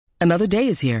Another day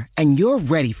is here, and you're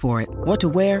ready for it. What to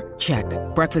wear? Check.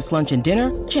 Breakfast, lunch, and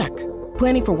dinner? Check.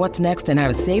 Planning for what's next and how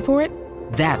to save for it?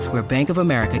 That's where Bank of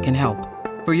America can help.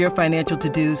 For your financial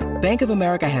to-dos, Bank of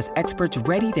America has experts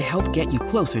ready to help get you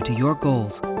closer to your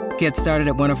goals. Get started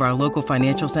at one of our local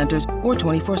financial centers or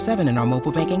 24/7 in our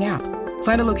mobile banking app.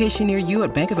 Find a location near you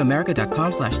at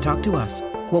bankofamerica.com/talktous.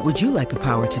 What would you like the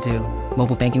power to do?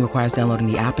 Mobile banking requires downloading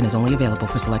the app and is only available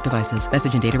for select devices.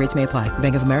 Message and data rates may apply.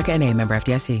 Bank of America N.A., member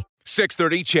FDIC.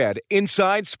 630 CHED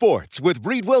Inside Sports with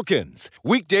Reed Wilkins.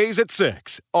 Weekdays at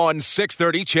 6 on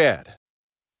 630 CHED.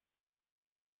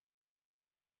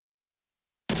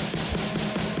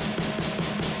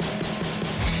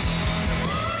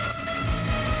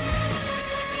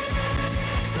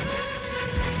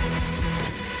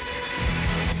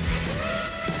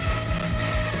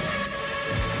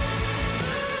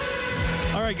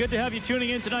 All right, good to have you tuning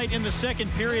in tonight in the second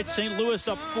period. St. Louis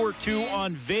up 4-2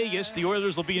 on Vegas. The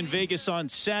Oilers will be in Vegas on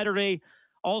Saturday.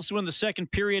 Also in the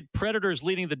second period, Predators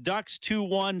leading the Ducks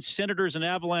 2-1. Senators and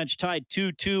Avalanche tied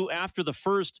 2-2 after the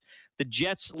first. The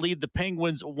Jets lead the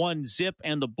Penguins 1-0,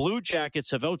 and the Blue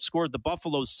Jackets have outscored the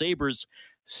Buffalo Sabres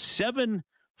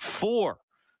 7-4.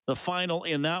 The final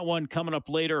in that one coming up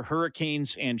later,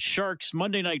 Hurricanes and Sharks.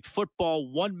 Monday Night Football,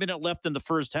 1 minute left in the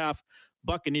first half.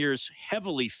 Buccaneers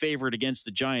heavily favored against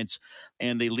the Giants,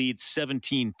 and they lead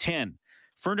 17-10.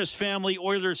 Furnace Family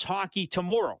Oilers hockey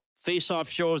tomorrow. Face-off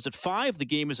show is at 5. The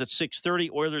game is at 6:30.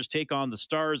 Oilers take on the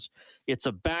Stars. It's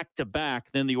a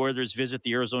back-to-back. Then the Oilers visit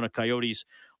the Arizona Coyotes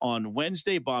on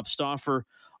Wednesday. Bob Stauffer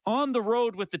on the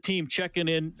road with the team, checking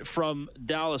in from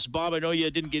Dallas. Bob, I know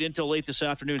you didn't get in till late this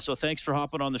afternoon, so thanks for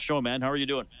hopping on the show, man. How are you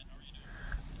doing?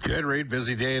 Good, Reed.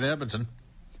 Busy day in Edmonton.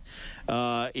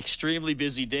 Extremely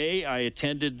busy day. I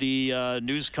attended the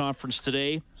news conference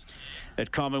today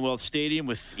at Commonwealth Stadium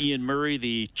with Ian Murray,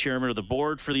 the chairman of the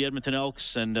board for the Edmonton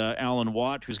Elks, and Alan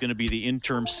Watt, who's going to be the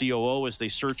interim COO as they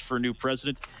search for a new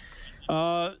president.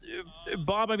 Bob,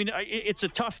 I mean, it's a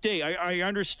tough day. I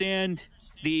understand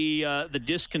the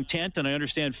discontent, and I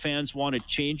understand fans wanted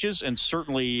changes, and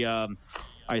certainly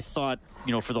I thought,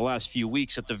 for the last few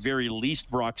weeks, at the very least,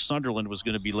 Brock Sunderland was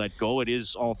going to be let go. It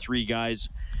is all three guys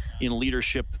in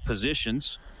leadership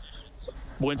positions.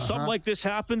 When something like this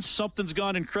happens, something's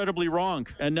gone incredibly wrong,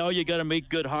 and now you got to make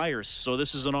good hires. So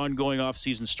this is an ongoing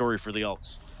off-season story for the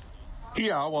Elks.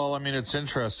 Yeah, well, I mean, it's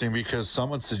interesting because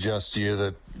someone suggests to you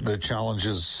that the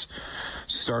challenges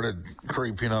started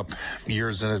creeping up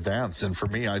years in advance. And for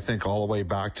me, I think all the way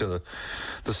back to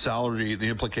the salary, the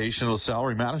implication of the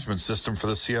salary management system for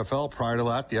the CFL. Prior to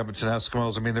that, the Edmonton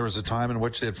Eskimos, I mean, there was a time in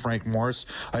which they had Frank Morris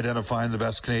identifying the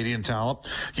best Canadian talent.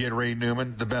 You had Ray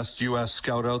Newman, the best U.S.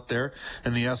 scout out there.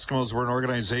 And the Eskimos were an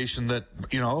organization that,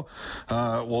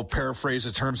 we'll paraphrase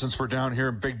a term since we're down here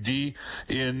in Big D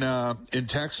in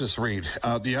Texas, Reed.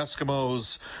 The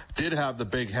Eskimos did have the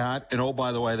big hat, and oh,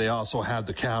 by the way, they also had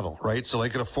the cattle, right? So they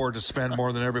could afford to spend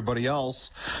more than everybody else,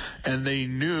 and they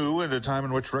knew at a time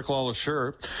in which Rick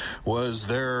LaLacheur was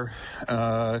there,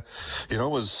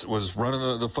 was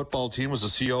running the football team, was the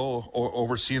CEO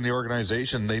overseeing the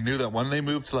organization. They knew that when they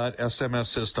moved to that SMS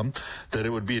system, that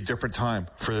it would be a different time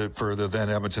for the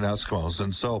then Edmonton Eskimos.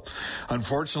 And so,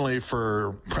 unfortunately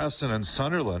for Preston and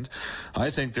Sunderland, I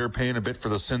think they're paying a bit for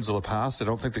the sins of the past. I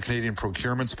don't think the Canadian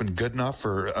procurement's been good enough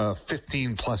for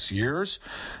 15 plus years,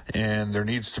 and there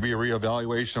needs to be a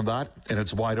reevaluation of that, and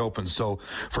it's wide open. So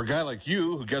for a guy like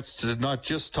you who gets to not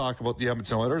just talk about the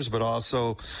Edmonton Oilers but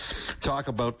also talk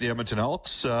about the Edmonton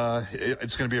Elks,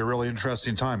 it's going to be a really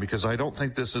interesting time, because I don't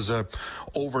think this is a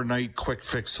overnight quick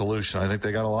fix solution. I think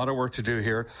they got a lot of work to do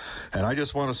here, and I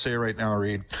just want to say right now,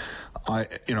 Reed,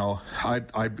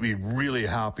 I'd be really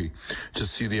happy to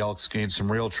see the Elks gain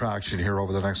some real traction here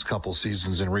over the next couple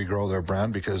seasons and regrow their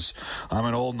brand, because I'm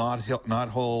an old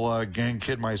not-whole gang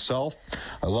kid myself.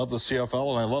 I love the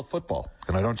CFL and I love football.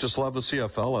 And I don't just love the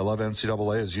CFL, I love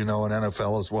NCAA, as you know, and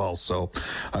NFL as well. So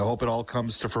I hope it all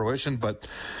comes to fruition. But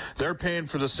they're paying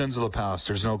for the sins of the past.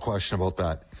 There's no question about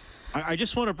that. I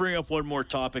just want to bring up one more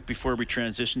topic before we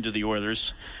transition to the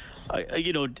Oilers.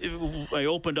 I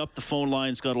opened up the phone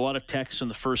lines, got a lot of texts in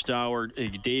the first hour.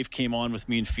 Dave came on with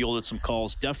me and fielded some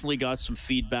calls. Definitely got some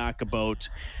feedback about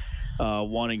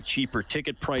wanting cheaper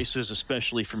ticket prices,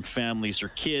 especially from families or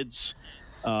kids.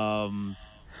 Got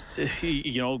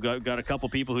a couple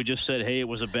people who just said, hey, it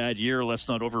was a bad year, let's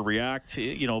not overreact.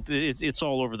 It's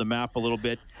all over the map a little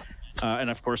bit. And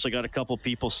of course, I got a couple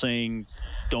people saying,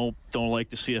 don't like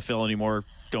the CFL anymore,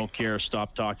 don't care,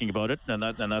 stop talking about it. And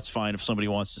that's fine if somebody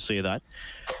wants to say that.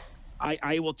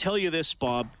 I will tell you this,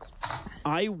 Bob,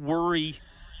 I worry,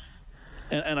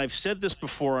 and I've said this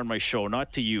before on my show,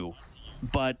 not to you,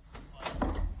 but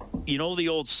you know the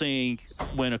old saying,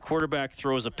 when a quarterback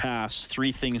throws a pass,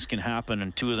 3 things can happen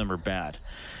and 2 of them are bad.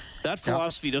 That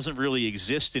philosophy doesn't really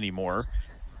exist anymore.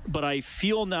 But I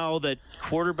feel now that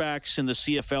quarterbacks in the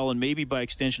CFL, and maybe by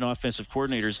extension offensive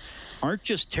coordinators, aren't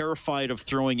just terrified of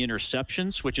throwing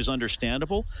interceptions, which is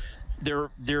understandable.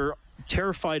 They're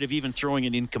terrified of even throwing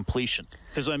an incompletion,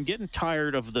 because I'm getting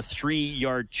tired of the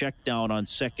 3-yard check down on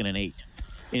 2nd and 8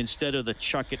 instead of the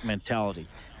chuck it mentality.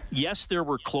 Yes, there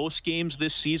were close games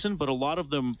this season, but a lot of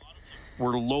them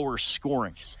were lower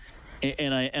scoring.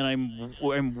 And I'm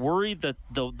worried that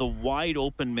the wide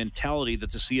open mentality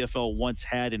that the CFL once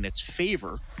had in its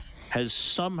favor has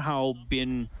somehow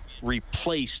been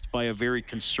replaced by a very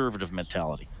conservative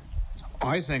mentality.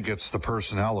 I think it's the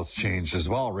personnel that's changed as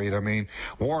well, Reed. I mean,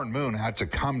 Warren Moon had to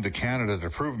come to Canada to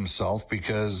prove himself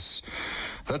because,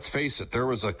 let's face it, there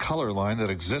was a color line that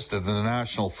existed in the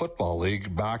National Football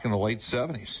League back in the late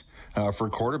 70s. For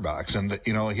quarterbacks, and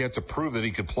he had to prove that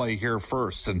he could play here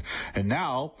first, and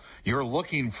now you're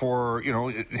looking for,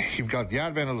 you've got the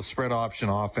advent of the spread option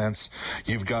offense,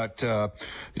 you've got the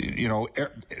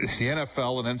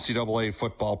NFL and NCAA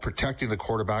football protecting the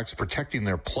quarterbacks, protecting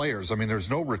their players. I mean, there's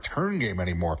no return game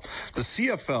anymore. The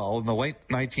CFL in the late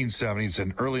 1970s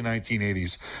and early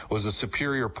 1980s was a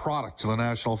superior product to the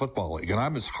National Football League, and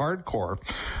I'm as hardcore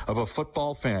of a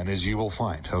football fan as you will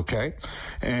find. Okay,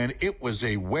 and it was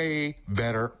a way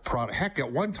better product. Heck,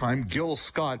 at one time, Bill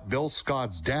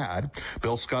Scott's dad,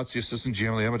 Bill Scott's the assistant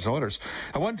GM of the Edmonton Oilers.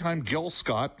 At one time, Gil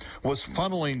Scott was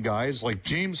funneling guys like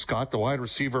James Scott, the wide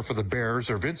receiver for the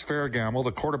Bears, or Vince Ferragamo,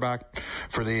 the quarterback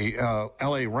for the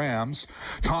LA Rams,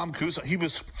 Tom Kusa. He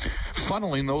was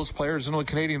funneling those players into the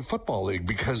Canadian Football League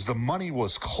because the money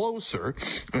was closer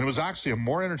and it was actually a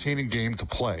more entertaining game to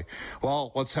play. Well,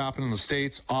 what's happened in the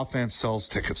States? Offense sells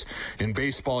tickets. In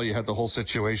baseball, you had the whole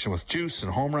situation with juice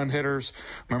and home run hitters.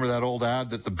 Remember that old ad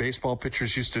that the baseball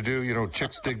pitchers used to do?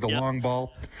 Chicks dig the long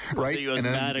ball, right? It was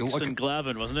Maddox and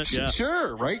Glavine, wasn't it? Yeah.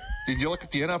 Sure, right? And you look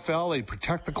at the NFL, they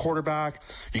protect the quarterback.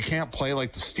 You can't play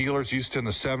like the Steelers used to in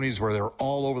the 70s where they were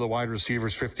all over the wide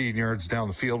receivers 15 yards down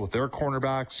the field with their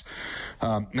cornerbacks.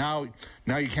 Now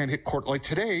you can't hit court. Like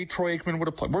today, Troy Aikman would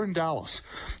have played. We're in Dallas.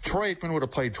 Troy Aikman would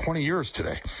have played 20 years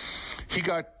today. He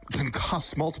got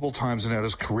concussed multiple times and had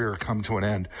his career come to an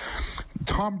end.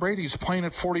 Tom Brady's playing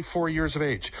at 44 years of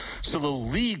age. So the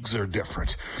leagues are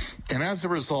different. And as a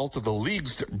result of the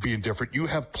leagues being different, you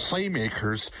have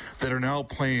playmakers that are now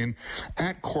playing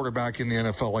at quarterback in the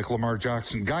NFL, like Lamar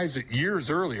Jackson, guys that years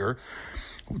earlier,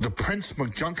 the Prince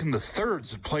McJunkin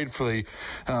IIIs that played for the,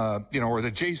 or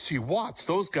the J.C. Watts,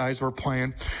 those guys were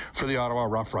playing for the Ottawa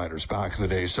Rough Riders back in the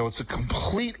day. So it's a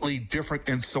completely different.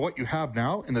 And so what you have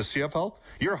now in the CFL,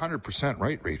 you're 100%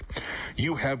 right, Reed.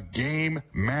 You have game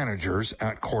managers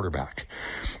at quarterback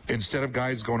instead of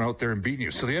guys going out there and beating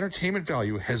you. So the entertainment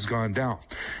value has gone down.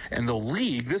 And the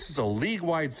league, this is a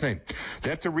league-wide thing.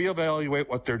 They have to reevaluate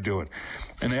what they're doing.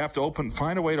 And they have to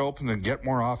find a way to open and get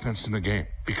more offense in the game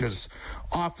because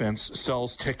offense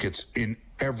sells tickets in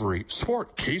every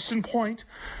sport. Case in point,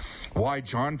 why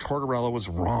John Tortorella was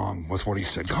wrong with what he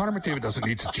said. Connor McDavid doesn't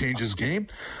need to change his game.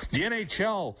 The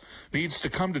NHL needs to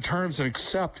come to terms and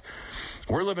accept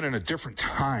we're living in a different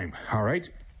time, all right?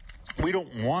 We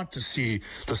don't want to see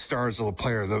the stars of the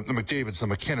player, the McDavids, the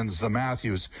McKinnons, the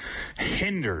Matthews,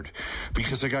 hindered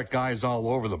because they got guys all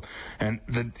over them. And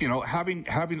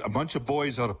having a bunch of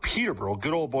boys out of Peterborough,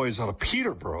 good old boys out of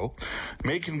Peterborough,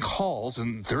 making calls,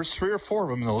 and there's 3 or 4 of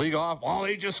them in the league. Well,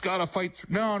 they just got to fight.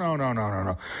 No.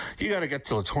 You got to get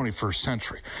to the 21st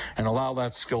century and allow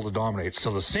that skill to dominate.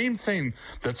 So the same thing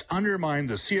that's undermined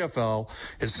the CFL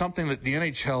is something that the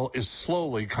NHL is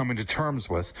slowly coming to terms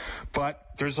with, but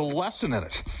there's a lesson in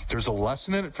it. There's a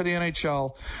lesson in it for the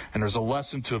NHL, and there's a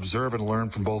lesson to observe and learn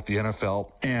from both the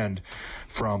NFL and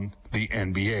from the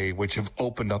NBA, which have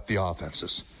opened up the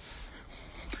offenses.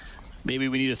 Maybe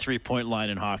we need a 3-point line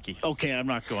in hockey. Okay, I'm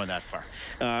not going that far.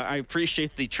 I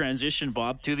appreciate the transition,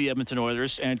 Bob, to the Edmonton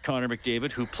Oilers and Connor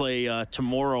McDavid, who play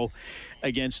tomorrow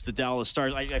against the Dallas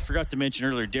Stars. I forgot to mention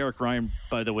earlier, Derek Ryan,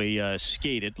 by the way,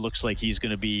 skated. Looks like he's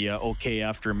going to be okay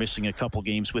after missing a couple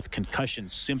games with concussion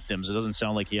symptoms. It doesn't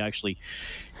sound like he actually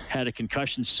had a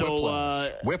concussion.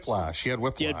 So whiplash. He had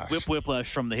whiplash. He had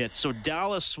whiplash from the hit. So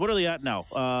Dallas, what are they at now?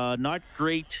 Not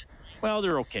great. Well,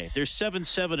 they're okay. They're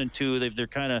 7-2. They're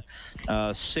kind of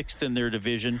 6th in their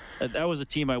division. That was a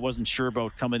team I wasn't sure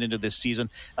about coming into this season.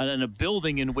 And in a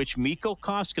building in which Mikko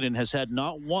Koskinen has had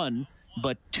not 1,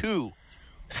 but 2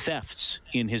 thefts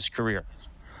in his career.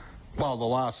 Well,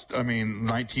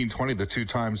 1920, the two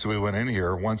times we went in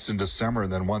here, once in December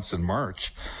and then once in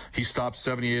March, he stopped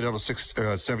 76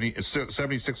 out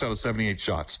of 78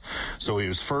 shots. So he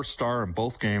was first star in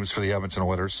both games for the Edmonton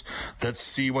Oilers. Let's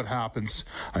see what happens.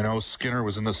 I know Skinner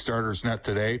was in the starter's net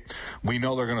today. We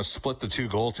know they're going to split the two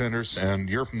goaltenders, and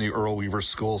you're from the Earl Weaver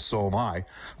school, so am I.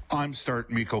 I'm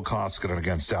starting Mikko Koskinen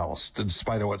against Dallas, in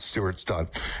spite of what Stewart's done,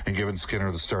 and giving Skinner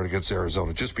the start against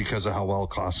Arizona, just because of how well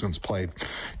Koskinen's played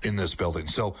in this building.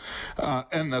 So,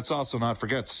 and let's also not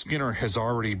forget, Skinner has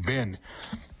already been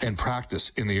in practice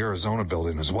in the Arizona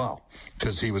building as well,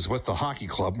 because he was with the hockey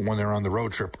club when they were on the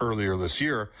road trip earlier this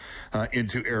year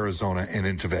into Arizona and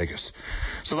into Vegas.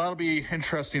 So that'll be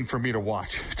interesting for me to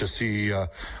watch, to see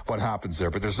what happens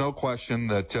there. But there's no question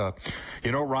that,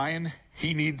 Ryan,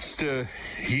 he needs a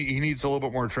little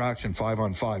bit more traction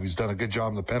 5-on-5. He's done a good job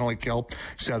in the penalty kill.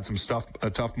 He's had some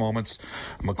tough moments.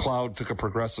 McLeod took a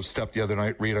progressive step the other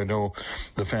night. Reed, I know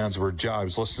the fans were, I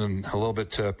was listening a little bit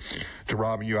to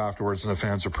Rob and you afterwards, and the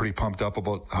fans are pretty pumped up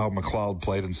about how McLeod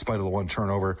played in spite of the one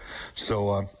turnover.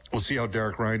 So we'll see how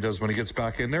Derek Ryan does when he gets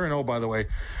back in there. And by the way,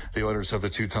 the Oilers have the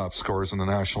two top scorers in the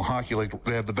National Hockey League.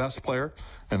 They have the best player,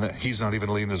 and he's not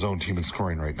even leading his own team in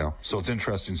scoring right now. So it's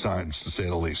interesting signs, to say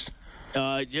the least.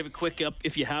 Do you have a quick up,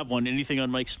 if you have one, anything on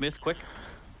Mike Smith, quick?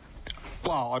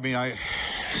 Well,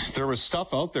 there was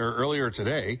stuff out there earlier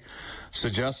today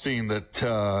suggesting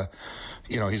that,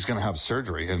 he's going to have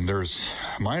surgery. And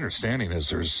my understanding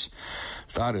is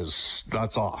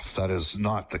that's off. That is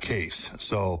not the case.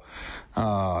 So,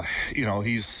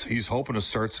 he's hoping to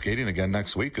start skating again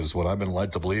next week, is what I've been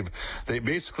led to believe. They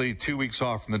basically 2 weeks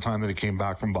off from the time that he came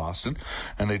back from Boston,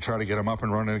 and they try to get him up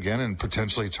and running again and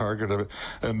potentially target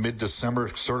a mid-December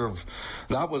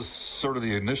that was sort of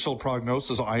the initial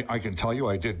prognosis. I can tell you,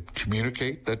 I did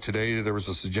communicate that today there was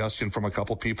a suggestion from a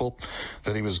couple people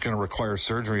that he was going to require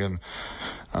surgery, and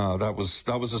that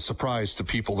was a surprise to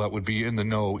people that would be in the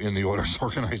know in the Oilers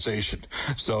organization.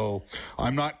 So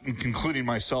I'm not concluding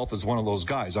myself as one of those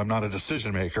guys. I'm not a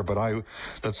decision maker, but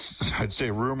I'd say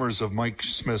rumors of Mike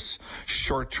Smith's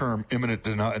short-term imminent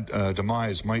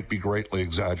demise might be greatly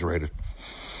exaggerated.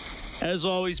 As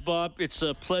always, Bob, it's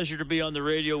a pleasure to be on the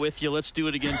radio with you. Let's do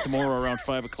it again tomorrow around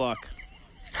 5 o'clock.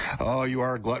 Oh, you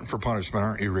are a glutton for punishment,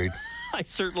 aren't you, Reed? I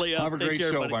certainly am. Have a great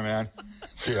show, my man.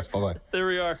 See ya. Bye-bye. There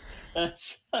we are.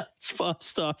 That's Bob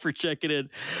Stauffer checking in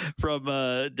from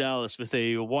Dallas with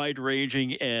a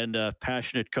wide-ranging and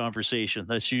passionate conversation.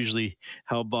 That's usually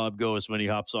how Bob goes when he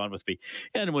hops on with me.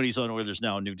 And when he's on Oilers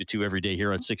Now, noon to 2 every day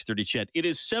here on 630 CHED. It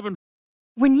is 7.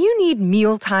 When you need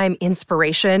mealtime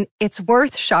inspiration, it's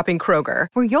worth shopping Kroger,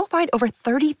 where you'll find over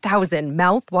 30,000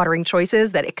 mouth-watering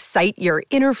choices that excite your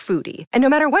inner foodie. And no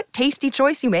matter what tasty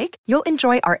choice you make, you'll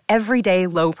enjoy our everyday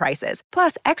low prices,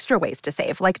 plus extra ways to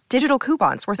save, like digital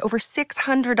coupons worth over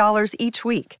 $600 each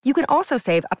week. You can also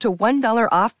save up to $1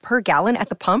 off per gallon at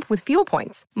the pump with fuel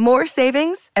points. More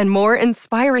savings and more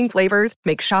inspiring flavors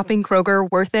make shopping Kroger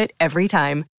worth it every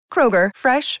time. Kroger,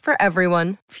 fresh for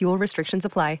everyone. Fuel restrictions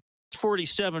apply.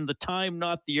 47, the time,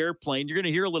 not the airplane. You're going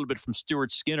to hear a little bit from Stuart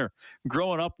Skinner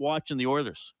growing up watching the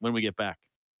Oilers when we get back.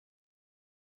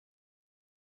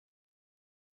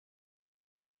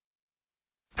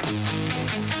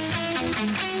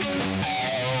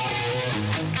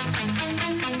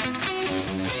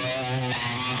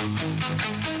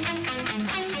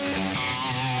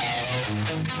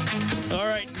 All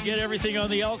right, get everything on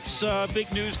the Elks.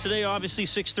 Big news today, obviously,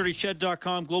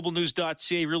 630ched.com,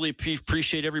 globalnews.ca. Really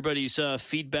appreciate everybody's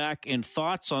feedback and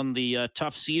thoughts on the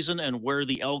tough season and where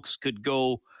the Elks could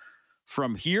go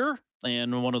from here.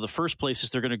 And one of the first places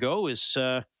they're going to go is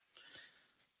to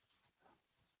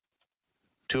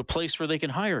a place where they can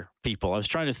hire people. I was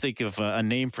trying to think of a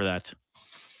name for that.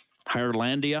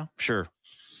 Hirelandia? Sure.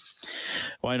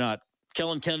 Why not?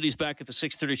 Kellen Kennedy's back at the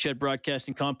 630 CHED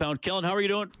Broadcasting Compound. Kellen, how are you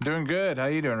doing? Doing good. How are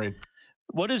you doing, Reed?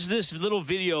 What is this little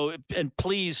video? And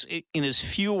please, in as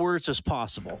few words as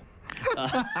possible.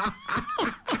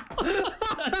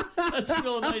 That's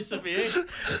real nice of me.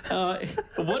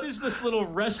 What is this little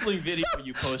wrestling video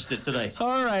you posted today?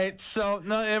 All right. So,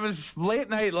 no, it was late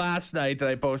night last night that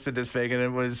I posted this thing, and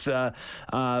it was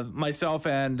myself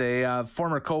and a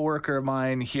former coworker of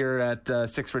mine here at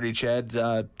 630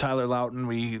 CHED, Tyler Loughton.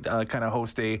 We kind of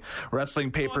host a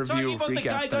wrestling pay-per-view recap. The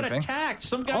guy got attacked.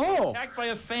 Some guy got attacked by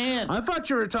a fan. I thought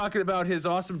you were talking about his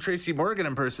awesome Tracy Morgan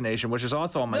impersonation, which is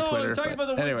also on my Twitter. No, I'm talking about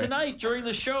the one tonight during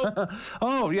the show.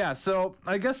 Oh, yeah. So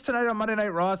I guess tonight on Monday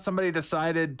Night Raw, somebody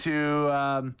decided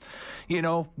to,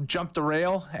 jump the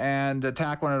rail and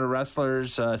attack one of the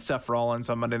wrestlers, Seth Rollins,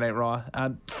 on Monday Night Raw.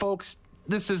 Folks,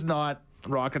 this is not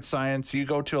rocket science. You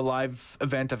go to a live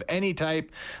event of any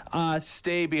type,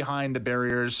 stay behind the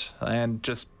barriers and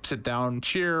just sit down,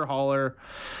 cheer, holler,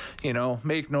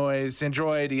 make noise,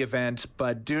 enjoy the event,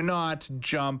 but do not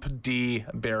jump the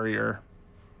barrier.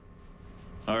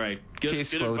 All right. Good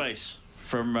advice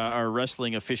from our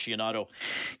wrestling aficionado,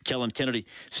 Kellen Kennedy.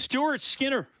 Stuart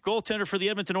Skinner, goaltender for the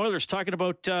Edmonton Oilers, talking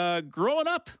about growing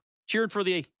up, cheering for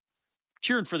the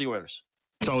Oilers.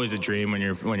 It's always a dream when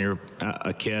you're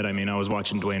a kid. I mean, I was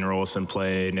watching Dwayne Rolson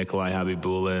play, Nikolai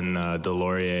Habibulin,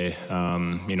 Delorier.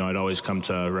 I'd always come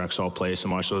to Rexall Place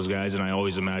and watch those guys, and I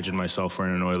always imagined myself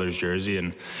wearing an Oilers jersey.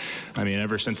 And I mean,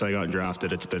 ever since I got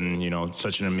drafted, it's been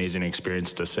such an amazing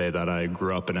experience to say that I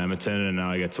grew up in Edmonton and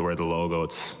now I get to wear the logo.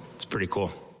 It's pretty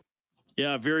cool.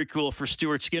 Yeah, very cool for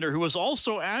Stuart Skinner, who was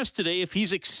also asked today if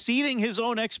he's exceeding his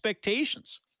own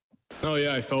expectations. Oh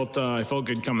yeah, I felt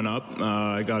good coming up.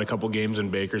 I got a couple games in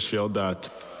Bakersfield that,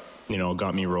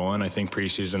 got me rolling. I think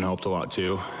preseason helped a lot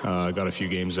too. Got a few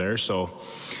games there, so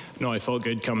no, I felt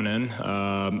good coming in.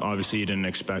 Obviously, you didn't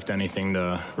expect anything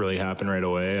to really happen right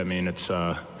away. I mean, it's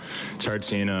hard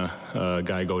seeing a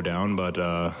guy go down, but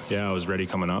I was ready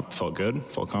coming up. Felt good,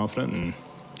 felt confident, and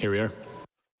here we are.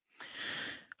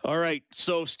 All right,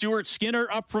 so Stuart Skinner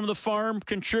up from the farm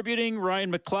contributing.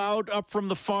 Ryan McLeod up from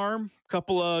the farm.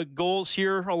 Couple of goals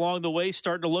here along the way,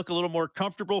 starting to look a little more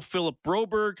comfortable. Philip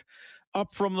Broberg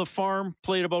up from the farm,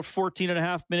 played about 14 and a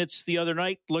half minutes the other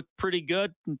night, looked pretty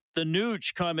good. The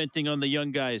Nuge commenting on the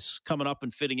young guys coming up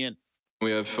and fitting in. We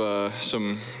have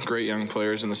some great young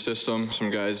players in the system,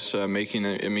 some guys making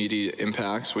immediate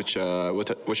impacts, which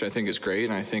I think is great,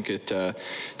 and I think it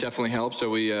definitely helps.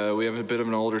 So we have a bit of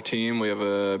an older team, we have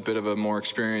a bit of a more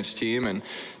experienced team, and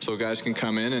so guys can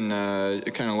come in and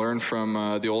kind of learn from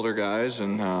the older guys,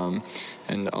 and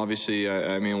obviously,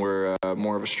 we're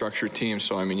more of a structured team.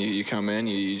 So I mean, you come in,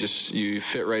 you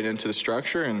fit right into the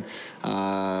structure, and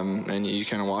you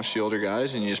kind of watch the older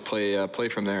guys, and you just play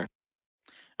from there.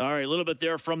 All right, a little bit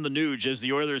there from the Nuge as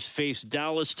the Oilers face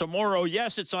Dallas tomorrow.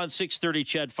 Yes, it's on 6:30,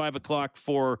 Chad, 5 o'clock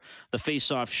for the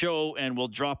face-off show, and we'll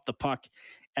drop the puck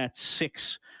at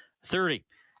 6:30.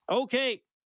 Okay.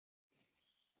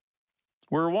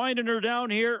 We're winding her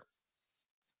down here.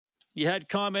 You had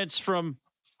comments from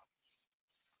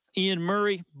Ian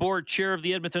Murray, board chair of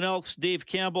the Edmonton Elks. Dave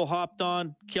Campbell hopped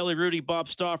on. Kelly Rudy, Bob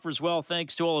Stauffer as well.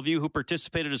 Thanks to all of you who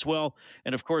participated as well.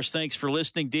 And, of course, thanks for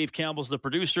listening. Dave Campbell's the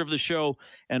producer of the show,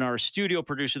 and our studio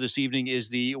producer this evening is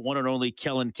the one and only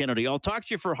Kellen Kennedy. I'll talk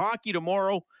to you for hockey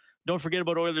tomorrow. Don't forget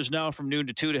about Oilers Now from noon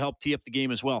to 2 to help tee up the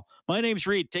game as well. My name's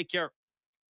Reed. Take care.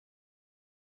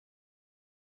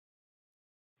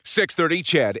 6:30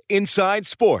 CHED Inside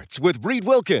Sports with Reed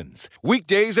Wilkins.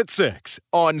 Weekdays at 6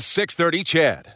 on 6:30 CHED.